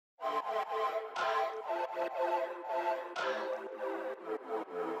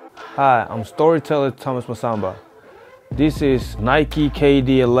Hi, I'm storyteller Thomas Masamba. This is Nike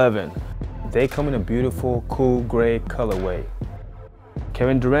KD11. They come in a beautiful, cool gray colorway.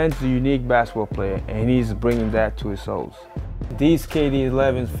 Kevin Durant's a unique basketball player and he's bringing that to his soles. These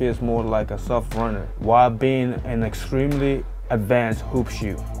KD11s feels more like a soft runner while being an extremely advanced hoop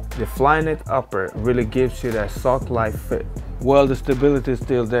shoe. The Flyknit upper really gives you that sock-like fit. While the stability is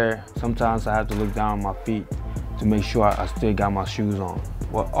still there, sometimes I have to look down on my feet to make sure I still got my shoes on.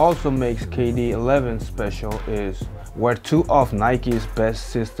 What also makes KD11 special is where two of Nike's best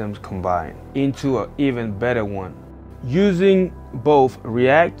systems combine into an even better one. Using both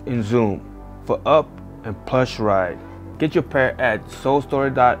React and Zoom for up and plush ride. Get your pair at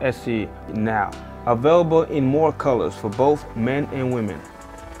solestory.se now. Available in more colors for both men and women.